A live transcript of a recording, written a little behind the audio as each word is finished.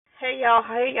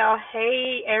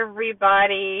Hey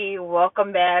everybody.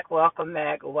 Welcome back, welcome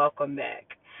back, welcome back.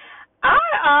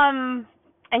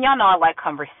 And y'all know I like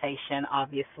conversation,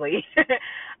 obviously.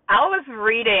 I was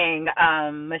reading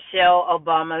Michelle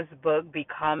Obama's book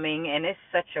Becoming, and it's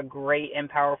such a great and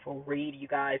powerful read, you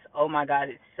guys. Oh my god,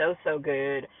 it's so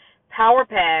good. Power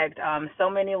packed, so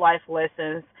many life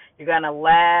lessons. You're gonna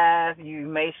laugh, you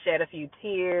may shed a few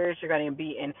tears,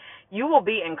 you will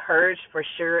be encouraged for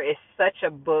sure. It's such a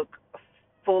book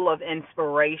full of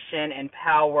inspiration and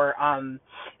power. And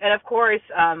of course,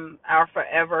 our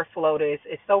Forever Float is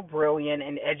so brilliant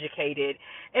and educated,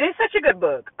 and it's such a good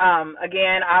book.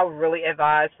 Again, I really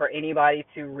advise for anybody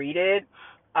to read it.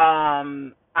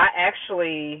 I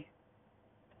actually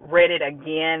read it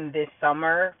again this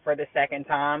summer for the second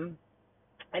time,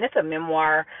 and it's a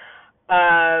memoir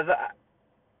of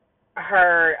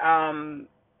her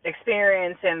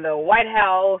experience in the White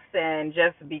House and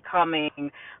just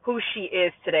becoming who she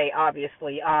is today,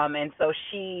 obviously. And so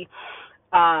she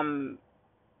um,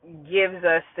 gives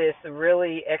us this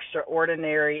really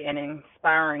extraordinary and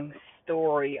inspiring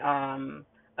story,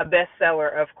 a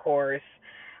bestseller, of course.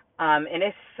 And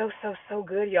it's so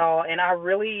good, y'all. And I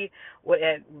really would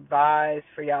advise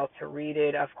for y'all to read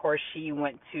it. Of course, she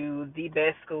went to the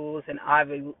best schools in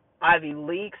Ivy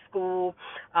League school.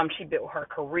 She built her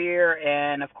career,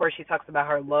 and of course, she talks about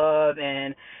her love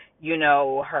and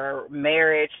her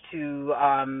marriage to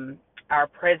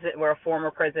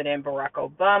former President Barack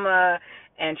Obama,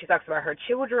 and she talks about her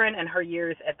children and her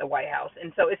years at the White House.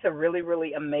 And so, it's a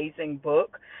really amazing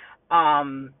book.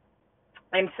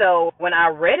 And so when I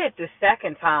read it the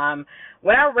second time,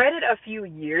 when I read it a few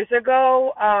years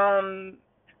ago,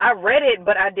 I read it,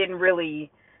 but I didn't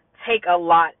really take a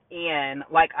lot in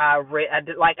like I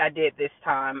did this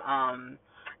time.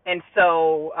 And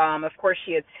so, of course,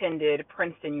 she attended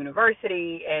Princeton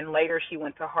University, and later she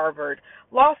went to Harvard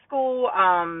Law School.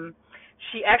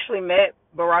 She actually met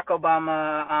Barack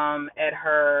Obama at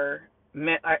her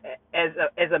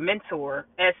as a mentor,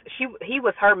 as he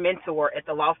was her mentor at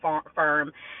the law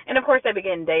firm, and of course they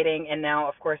began dating, and now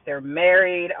of course they're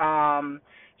married.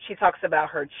 She talks about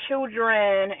her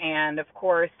children, and of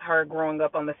course her growing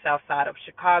up on the south side of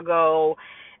Chicago,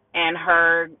 and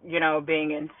her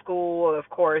being in school, of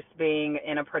course being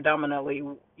in a predominantly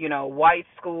white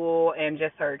school, and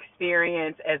just her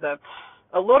experience as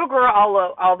a little girl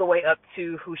all the way up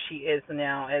to who she is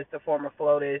now as the former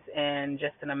FLOTUS, and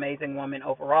just an amazing woman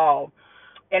overall.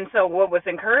 And so what was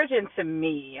encouraging to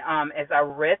me as I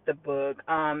read the book,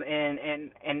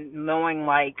 and knowing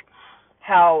like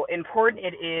how important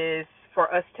it is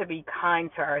for us to be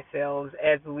kind to ourselves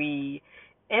as we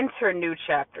enter new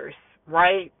chapters,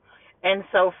 right? And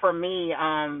so for me,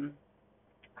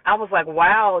 I was like,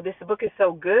 wow, this book is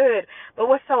so good. But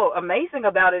what's so amazing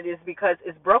about it is because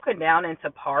it's broken down into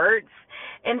parts.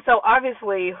 And so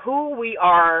obviously who we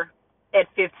are at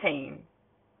 15,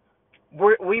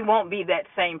 we won't be that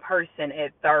same person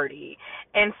at 30.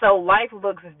 And so life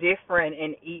looks different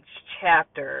in each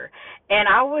chapter. And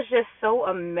I was just so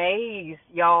amazed,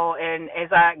 y'all, and as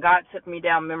God took me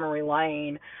down memory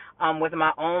lane with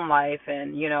my own life,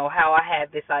 and how I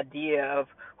had this idea of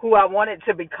who I wanted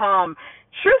to become.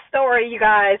 True story, you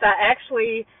guys. I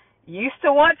actually used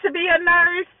to want to be a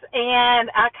nurse, and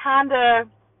I kind of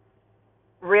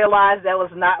realized that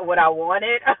was not what I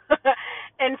wanted.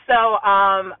 And so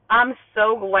I'm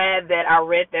so glad that I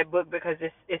read that book, because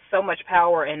it's so much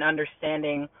power in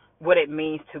understanding what it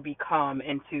means to become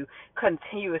and to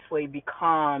continuously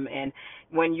become. And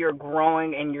when you're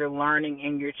growing and you're learning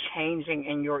and you're changing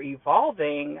and you're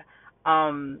evolving,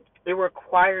 it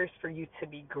requires for you to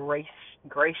be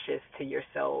gracious to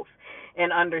yourself,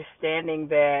 and understanding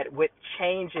that with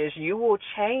changes, you will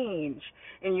change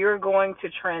and you're going to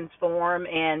transform,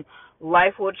 and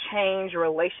life will change,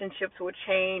 relationships will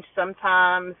change,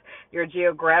 sometimes your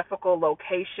geographical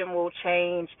location will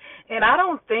change. And I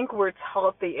don't think we're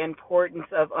taught the importance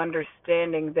of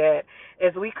understanding that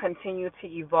as we continue to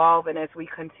evolve and as we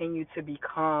continue to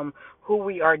become who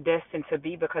we are destined to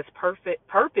be, because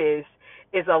purpose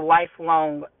is a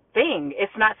lifelong thing.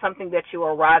 It's not something that you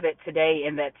arrive at today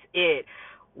and that's it.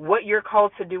 What you're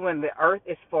called to do in the earth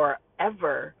is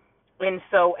forever. And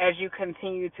so as you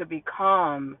continue to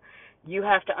become, you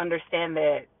have to understand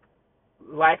that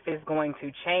life is going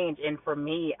to change. And for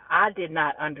me, I did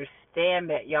not understand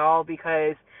that, y'all,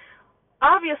 because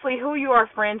obviously who you are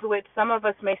friends with, some of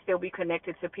us may still be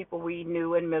connected to people we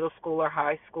knew in middle school or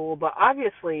high school, but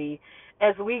obviously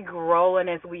as we grow and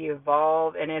as we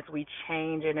evolve and as we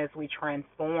change and as we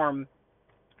transform,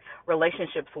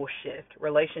 relationships will shift,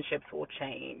 relationships will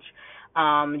change.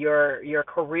 Your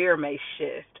career may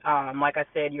shift. Like I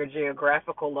said, your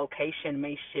geographical location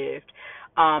may shift.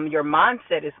 Your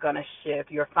mindset is going to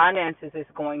shift. Your finances is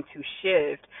going to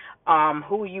shift.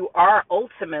 Who you are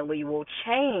ultimately will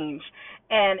change.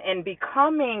 And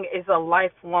becoming is a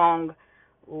lifelong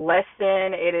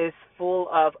lesson. It is full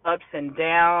of ups and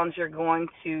downs. You're going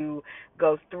to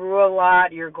go through a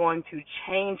lot. You're going to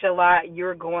change a lot.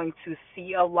 You're going to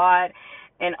see a lot.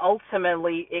 And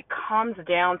ultimately, it comes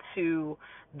down to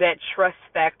that trust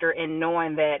factor in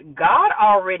knowing that God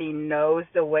already knows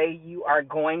the way you are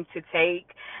going to take.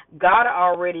 God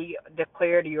already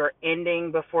declared your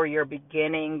ending before your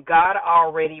beginning. God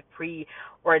already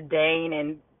preordained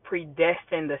and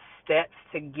predestined the steps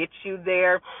to get you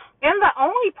there. And the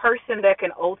only person that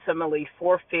can ultimately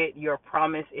forfeit your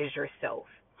promise is yourself.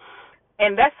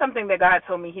 And that's something that God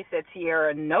told me. He said,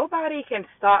 Tierra, nobody can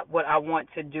stop what I want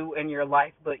to do in your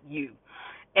life but you.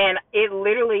 And it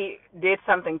literally did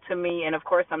something to me. And of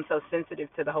course, I'm so sensitive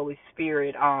to the Holy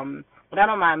Spirit. But I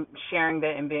don't mind sharing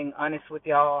that and being honest with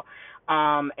y'all.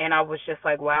 And I was just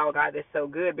like, wow, God, that's so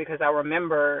good. Because I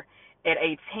remember at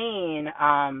 18,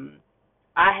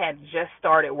 I had just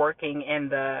started working in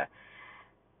the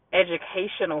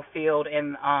educational field,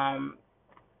 and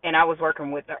I was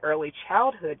working with the early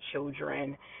childhood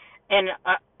children. And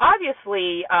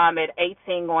obviously, at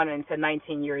 18 going into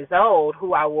 19 years old,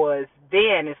 who I was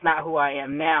then is not who I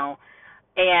am now.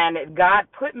 And God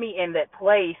put me in that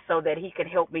place so that he could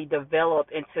help me develop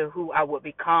into who I would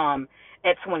become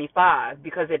at 25.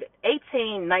 Because at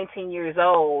 18, 19 years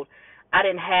old, I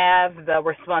didn't have the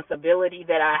responsibility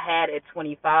that I had at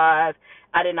 25.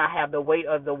 I did not have the weight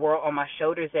of the world on my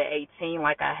shoulders at 18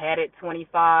 like I had at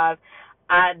 25.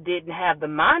 I didn't have the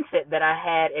mindset that I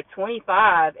had at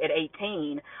 25 at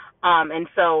 18. And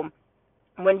so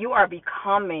when you are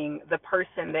becoming the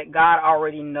person that God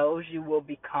already knows you will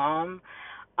become,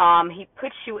 he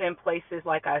puts you in places,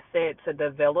 like I said, to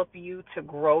develop you, to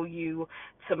grow you,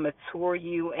 to mature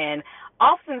you. And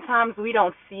oftentimes we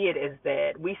don't see it as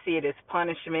that. We see it as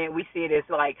punishment. We see it as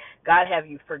like, God, have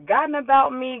you forgotten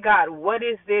about me? God, what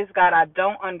is this? God, I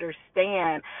don't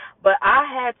understand. But I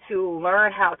had to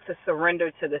learn how to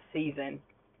surrender to the season.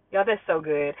 Y'all, that's so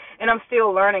good. And I'm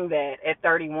still learning that at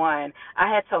 31.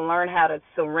 I had to learn how to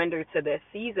surrender to that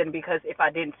season, because if I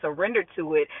didn't surrender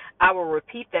to it, I will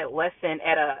repeat that lesson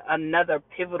at another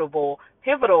pivotal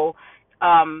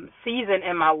season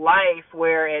in my life,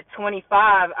 where at 25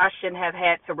 I shouldn't have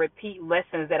had to repeat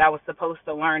lessons that I was supposed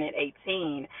to learn at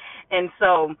 18. And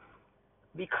so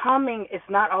becoming is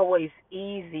not always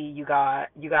easy, you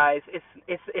guys.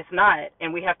 It's not,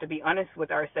 and we have to be honest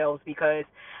with ourselves, because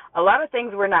a lot of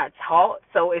things we're not taught.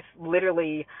 So it's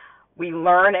literally, we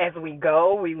learn as we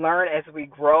go, we learn as we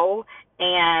grow.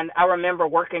 And I remember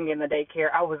working in the daycare,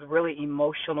 I was really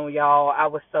emotional, y'all. I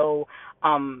was so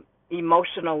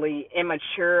emotionally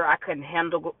immature. I couldn't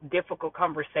handle difficult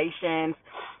conversations.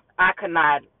 I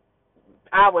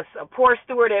was a poor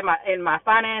steward in my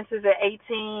finances at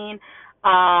 18.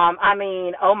 I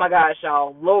mean, oh my gosh,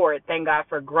 y'all, Lord, thank God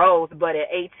for growth. But at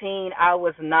 18, I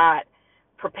was not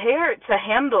prepared to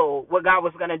handle what God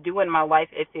was going to do in my life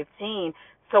at 15.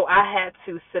 So I had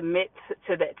to submit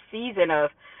to that season of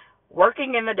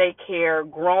working in the daycare,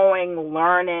 growing,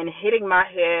 learning, hitting my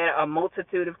head a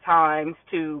multitude of times,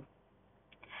 to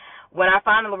when I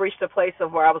finally reached a place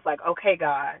of where I was like, okay,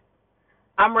 God,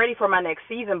 I'm ready for my next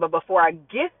season. But before I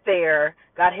get there,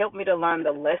 God, help me to learn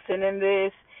the lesson in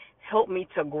this. Help me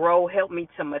to grow. Help me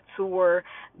to mature.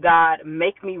 God,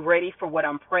 make me ready for what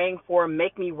I'm praying for.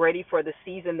 Make me ready for the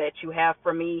season that you have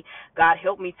for me. God,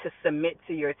 help me to submit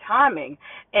to your timing.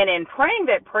 And in praying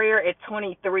that prayer at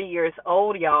 23 years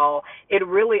old, y'all, it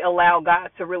really allowed God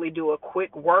to really do a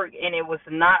quick work. And it was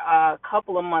not a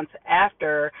couple of months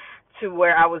after to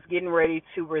where I was getting ready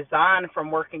to resign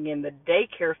from working in the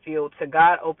daycare field, to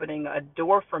God opening a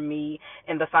door for me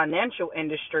in the financial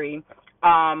industry,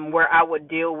 where I would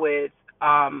deal with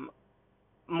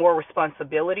more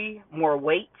responsibility, more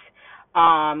weight.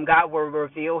 God will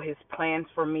reveal his plans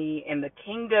for me in the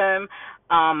kingdom.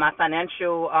 My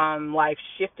financial life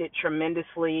shifted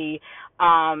tremendously,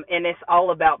 and it's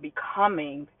all about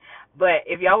becoming. But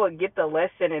if y'all would get the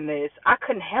lesson in this, I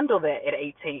couldn't handle that at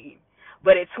 18.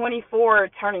 But at 24,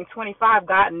 turning 25,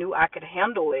 God knew I could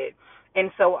handle it. And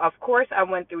so, of course, I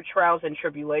went through trials and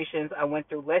tribulations. I went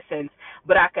through lessons,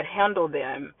 but I could handle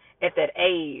them at that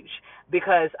age,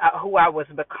 because who I was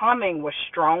becoming was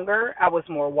stronger. I was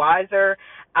more wiser.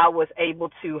 I was able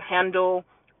to handle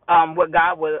what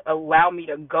God would allow me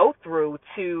to go through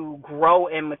to grow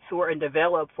and mature and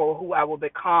develop for who I will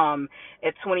become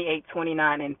at 28,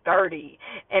 29, and 30.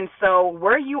 And so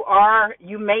where you are,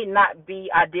 you may not be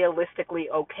idealistically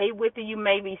okay with it. You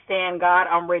may be saying, God,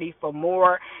 I'm ready for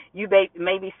more. You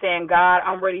may be saying, God,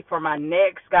 I'm ready for my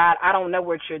next. God, I don't know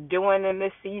what you're doing in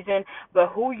this season, but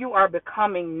who you are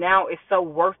becoming now is so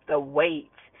worth the wait.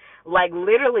 Like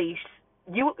literally,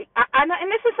 I know,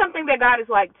 and this is something that God is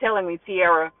like telling me,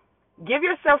 Tiara, give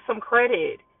yourself some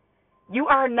credit. You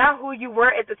are not who you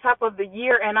were at the top of the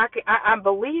year, and I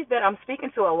believe that I'm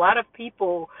speaking to a lot of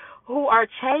people who are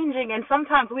changing, and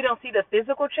sometimes we don't see the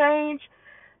physical change.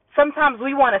 Sometimes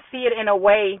we want to see it in a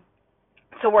way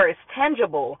to where it's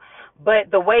tangible,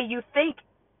 but the way you think,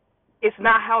 it's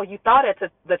not how you thought at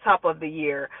the top of the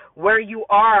year. Where you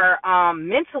are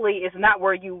mentally is not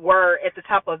where you were at the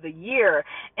top of the year.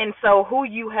 And so who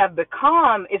you have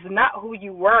become is not who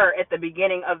you were at the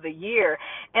beginning of the year.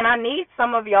 And I need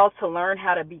some of y'all to learn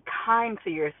how to be kind to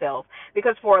yourself,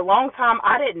 because for a long time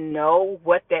I didn't know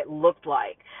what that looked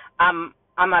like. I'm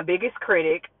my biggest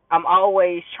critic. I'm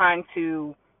always trying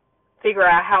to figure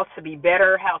out how to be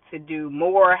better, how to do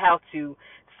more, how to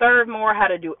serve more, how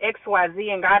to do X, Y, Z.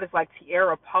 And God is like,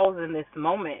 Tiara, pause in this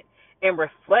moment and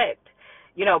reflect.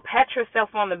 Pat yourself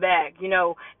on the back,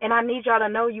 and I need y'all to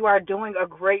know you are doing a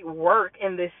great work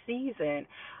in this season.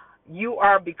 You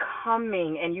are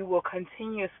becoming, and you will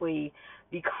continuously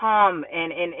become,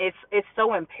 and it's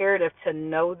so imperative to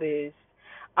know this.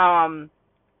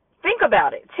 Think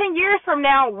about it. 10 years from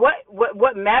now,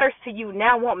 what matters to you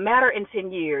now won't matter in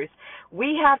 10 years.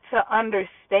 We have to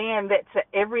understand that to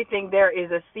everything there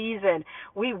is a season.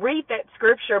 We read that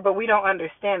scripture, but we don't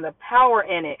understand the power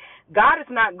in it. God is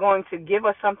not going to give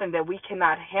us something that we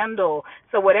cannot handle.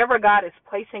 So whatever God is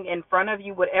placing in front of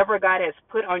you, whatever God has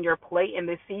put on your plate in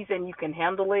this season, you can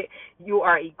handle it. You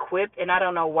are equipped, and I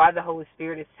don't know why the Holy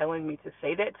Spirit is telling me to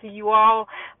say that to you all,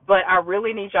 but I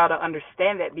really need y'all to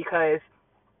understand that, because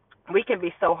we can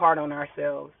be so hard on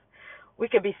ourselves. We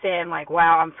could be saying like,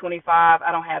 wow, I'm 25,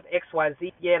 I don't have X, Y,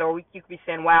 Z yet, or you could be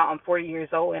saying, wow, I'm 40 years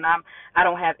old and I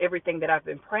don't have everything that I've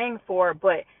been praying for.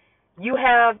 But you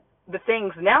have the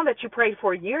things now that you prayed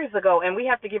for years ago, and we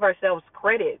have to give ourselves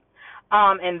credit.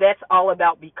 And that's all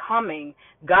about becoming.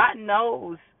 God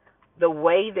knows the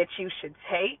way that you should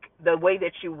take, the way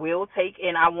that you will take,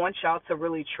 and I want y'all to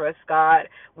really trust God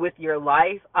with your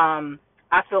life.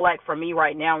 I feel like for me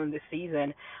right now in this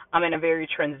season, I'm in a very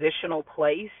transitional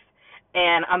place,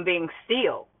 and I'm being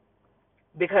still,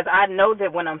 because I know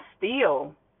that when I'm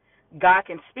still, God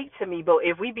can speak to me. But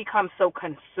if we become so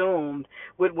consumed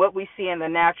with what we see in the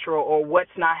natural, or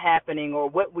what's not happening, or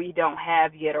what we don't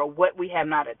have yet, or what we have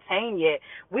not attained yet,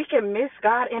 we can miss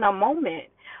God in a moment.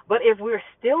 But if we're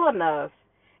still enough,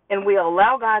 and we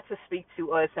allow God to speak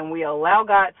to us, and we allow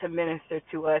God to minister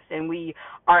to us, and we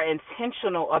are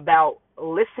intentional about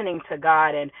listening to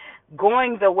God and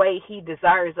going the way He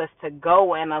desires us to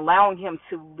go, and allowing Him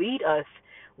to lead us,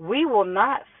 we will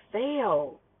not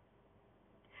fail.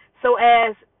 So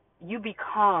as you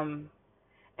become,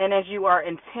 and as you are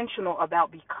intentional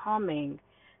about becoming,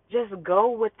 just go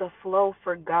with the flow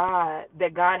for God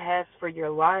that God has for your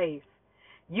life.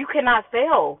 You cannot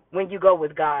fail when you go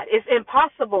with God. It's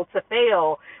impossible to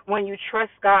fail when you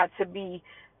trust God to be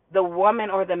the woman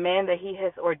or the man that He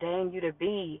has ordained you to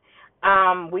be.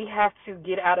 We have to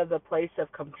get out of the place of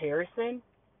comparison.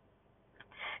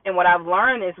 And what I've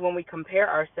learned is when we compare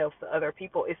ourselves to other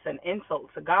people, it's an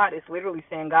insult to God. It's literally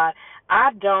saying, God,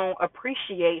 I don't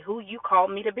appreciate who you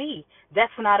called me to be.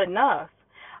 That's not enough.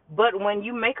 But when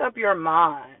you make up your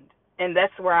mind, and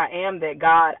that's where I am, that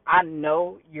God, I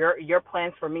know your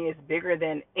plans for me is bigger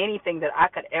than anything that I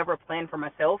could ever plan for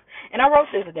myself. And I wrote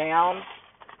this down.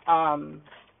 And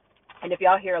if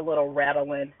y'all hear a little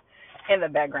rattling in the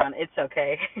background, it's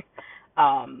okay.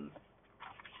 I'm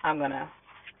going to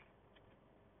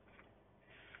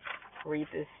read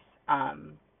this. I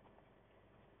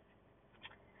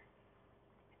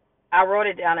wrote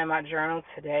it down in my journal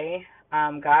today.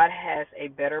 God has a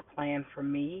better plan for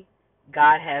me.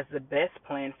 God has the best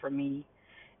plan for me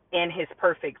in His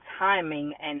perfect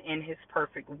timing and in His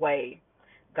perfect way.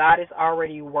 God is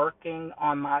already working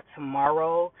on my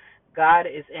tomorrow. God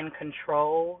is in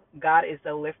control. God is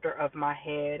the lifter of my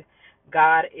head.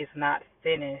 God is not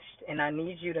finished. And I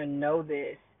need you to know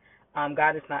this.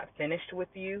 God is not finished with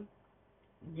you.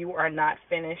 You are not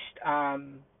finished.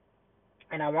 And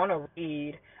I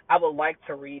would like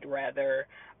to read rather,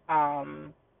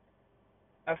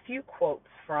 a few quotes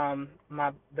from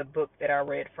the book that I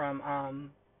read from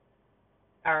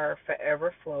our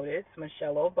Forever Floatist,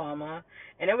 Michelle Obama.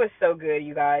 And it was so good,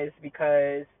 you guys,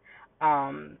 because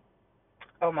Um,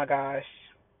 oh my gosh,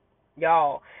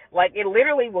 y'all, like it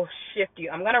literally will shift you.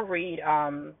 I'm gonna read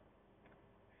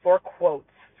four quotes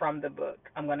from the book.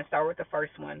 I'm gonna start with the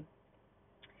first one.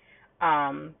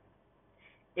 Um,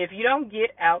 if you don't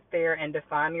get out there and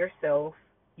define yourself,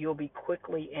 you'll be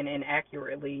quickly and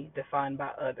inaccurately defined by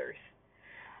others.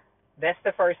 That's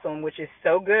the first one, which is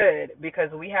so good because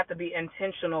we have to be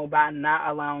intentional by not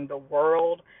allowing the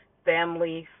world,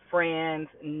 family, friends,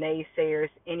 naysayers,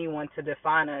 anyone to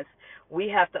define us. We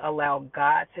have to allow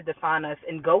God to define us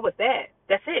and go with that.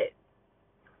 That's it.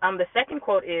 The second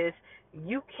quote is,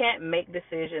 "You can't make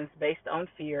decisions based on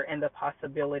fear and the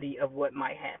possibility of what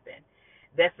might happen."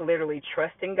 That's literally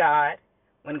trusting God.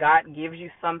 When God gives you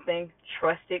something,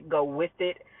 trust it, go with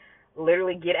it,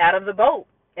 literally get out of the boat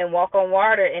and walk on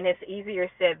water. And it's easier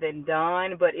said than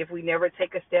done, but if we never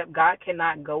take a step, God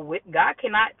cannot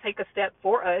take a step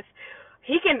for us.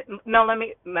 He can no let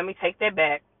me take that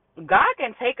back. God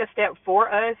can take a step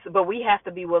for us, but we have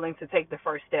to be willing to take the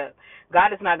first step.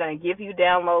 God is not going to give you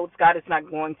downloads. God is not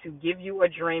going to give you a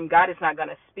dream. God is not going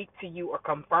to speak to you or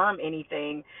confirm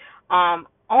anything,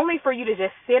 only for you to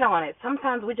just sit on it.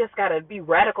 Sometimes we just got to be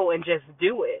radical and just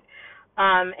do it.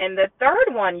 And the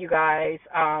third one, you guys,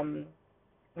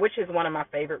 which is one of my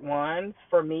favorite ones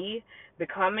for me,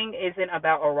 becoming isn't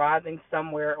about arriving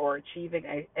somewhere or achieving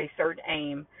a certain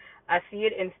aim. I see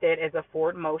it instead as a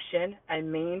forward motion, a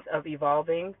means of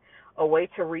evolving, a way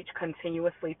to reach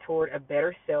continuously toward a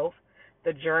better self.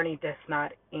 The journey does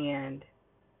not end.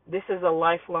 This is a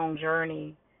lifelong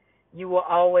journey. You will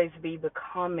always be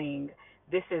becoming.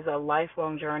 This is a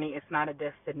lifelong journey. It's not a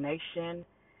destination.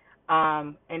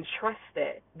 And trust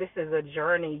that this is a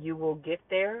journey. You will get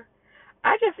there.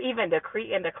 I just even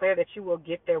decree and declare that you will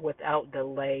get there without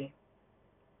delay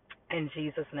in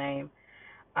Jesus' name.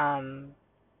 Um,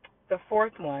 the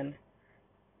fourth one,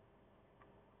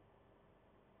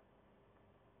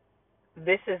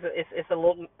 this is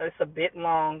it's a bit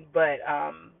long, but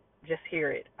just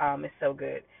hear it. It's so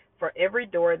good. For every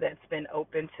door that's been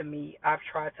open to me, I've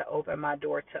tried to open my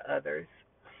door to others.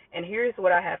 And here's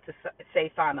what I have to say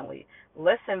finally.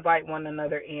 Let's invite one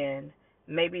another in.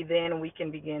 Maybe then we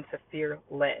can begin to fear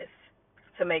less,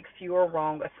 to make fewer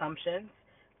wrong assumptions,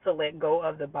 to let go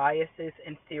of the biases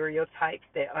and stereotypes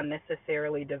that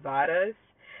unnecessarily divide us.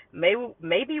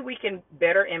 Maybe we can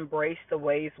better embrace the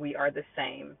ways we are the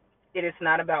same. It is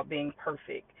not about being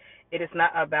perfect. It is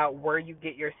not about where you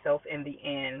get yourself in the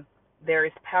end. There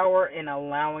is power in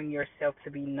allowing yourself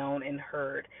to be known and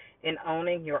heard, in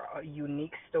owning your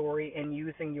unique story and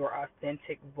using your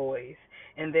authentic voice.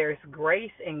 And there's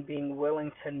grace in being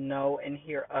willing to know and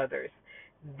hear others.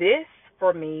 This,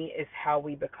 for me, is how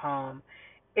we become.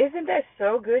 Isn't that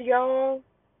so good, y'all?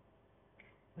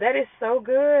 That is so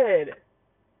good.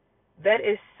 That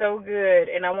is so good.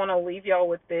 And I want to leave y'all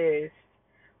with this.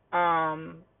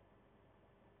 Um,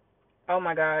 oh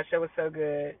my gosh, that was so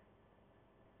good.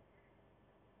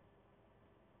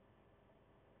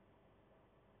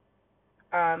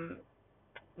 Um,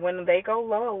 when they go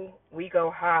low, we go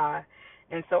high.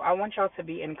 And so I want y'all to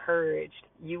be encouraged.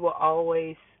 You will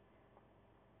always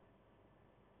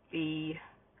be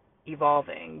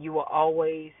evolving. You will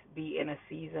always be in a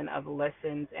season of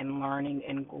lessons and learning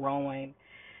and growing.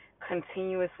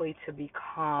 Continuously to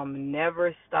become.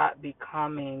 Never stop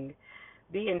becoming.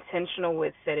 Be intentional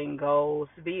with setting goals.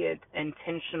 Be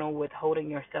intentional with holding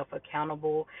yourself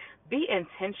accountable. Be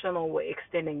intentional with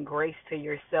extending grace to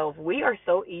yourself. We are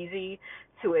so easy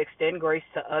to extend grace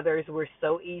to others. We're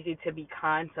so easy to be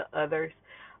kind to others.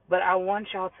 But I want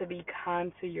y'all to be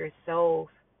kind to yourself.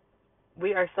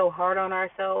 We are so hard on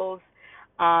ourselves.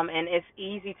 And it's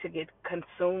easy to get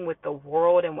consumed with the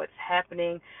world and what's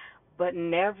happening, but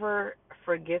never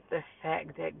forget the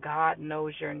fact that God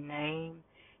knows your name.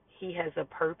 He has a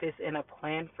purpose and a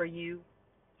plan for you.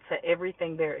 To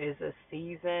everything there is a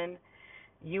season.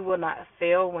 You will not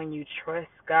fail when you trust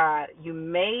God. You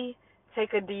may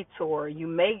take a detour. You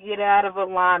may get out of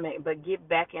alignment, but get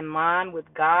back in line with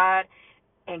God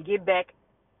and get back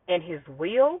in His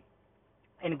will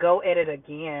and go at it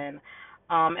again.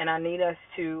 And I need us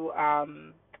to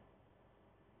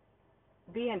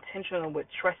be intentional with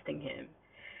trusting Him.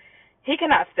 He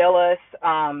cannot fail us.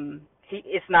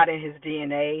 It's not in His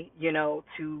DNA,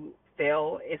 to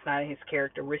fail. It's not in His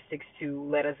characteristics to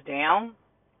let us down.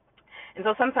 And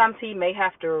so sometimes He may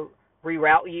have to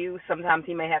reroute you. Sometimes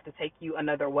He may have to take you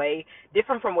another way,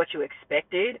 different from what you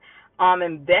expected.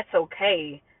 And that's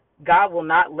okay. God will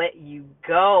not let you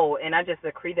go. And I just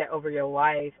decree that over your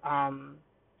life.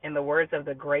 In the words of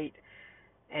the great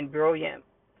and brilliant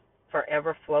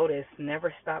Forever Flotus,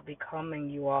 never stop becoming,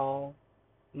 you all.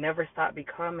 Never stop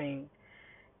becoming.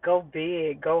 Go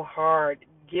big, go hard,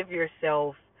 give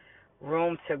yourself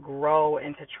room to grow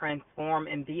and to transform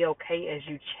and be okay as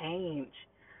you change.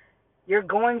 You're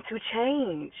going to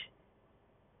change.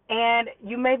 And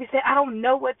you may be saying, I don't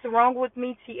know what's wrong with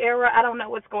me, Tiara. I don't know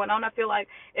what's going on. I feel like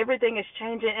everything is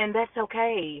changing, and that's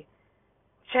okay.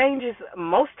 Change is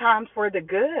most times for the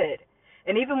good.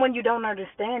 And even when you don't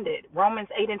understand it, Romans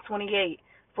 8:28,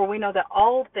 for we know that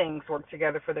all things work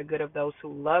together for the good of those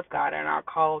who love God and are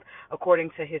called according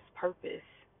to his purpose.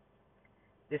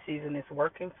 This season is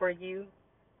working for you.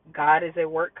 God is at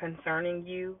work concerning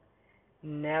you.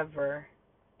 Never,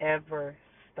 ever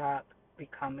stop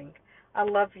becoming. I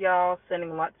love y'all.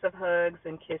 Sending lots of hugs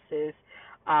and kisses.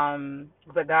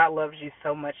 But God loves you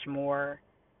so much more.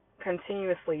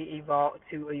 Continuously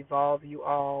evolve you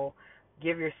all.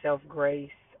 Give yourself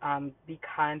grace. Be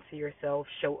kind to yourself.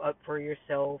 Show up for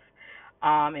yourself.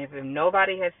 If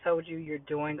nobody has told you, you're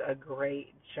doing a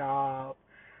great job.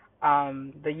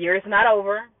 The year is not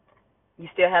over. You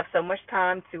still have so much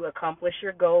time to accomplish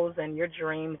your goals and your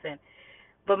dreams, and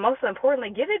but most importantly,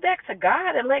 give it back to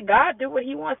God and let God do what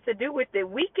he wants to do with it.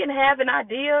 We can have an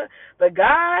idea, but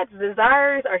God's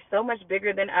desires are so much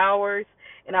bigger than ours.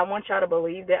 And I want y'all to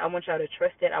believe that. I want y'all to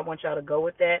trust it. I want y'all to go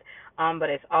with that. But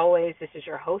as always, this is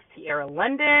your host, Tiara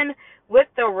London, with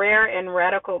the Rare and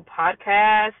Radical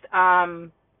podcast.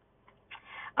 I'm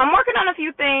working on a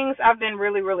few things. I've been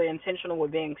really, really intentional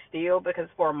with being still because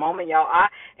for a moment, y'all,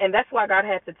 and that's why God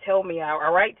had to tell me,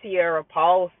 all right, Tiara,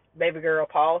 pause, baby girl,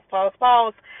 pause, pause,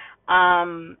 pause.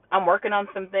 I'm working on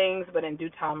some things, but in due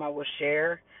time I will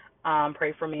share.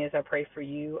 Pray for me as I pray for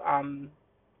you.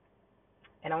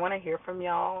 And I want to hear from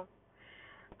y'all.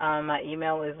 My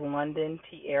email is London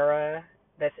Tiara.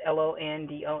 That's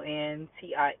LONDONTIERRA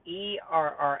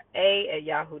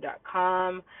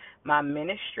 @yahoo.com. My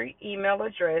ministry email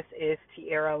address is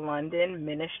Tiara London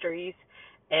Ministries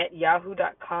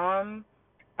 @yahoo.com.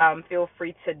 Feel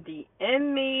free to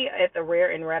DM me at the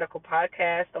Rare and Radical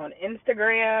Podcast on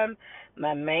Instagram.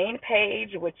 My main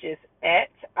page, which is at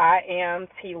I am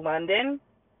T London.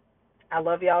 I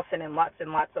love y'all, sending lots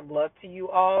and lots of love to you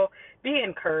all. Be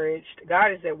encouraged.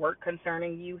 God is at work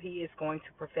concerning you. He is going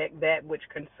to perfect that which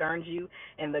concerns you.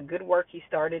 And the good work he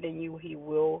started in you, he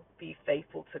will be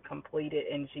faithful to complete it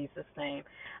in Jesus' name.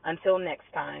 Until next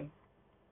time.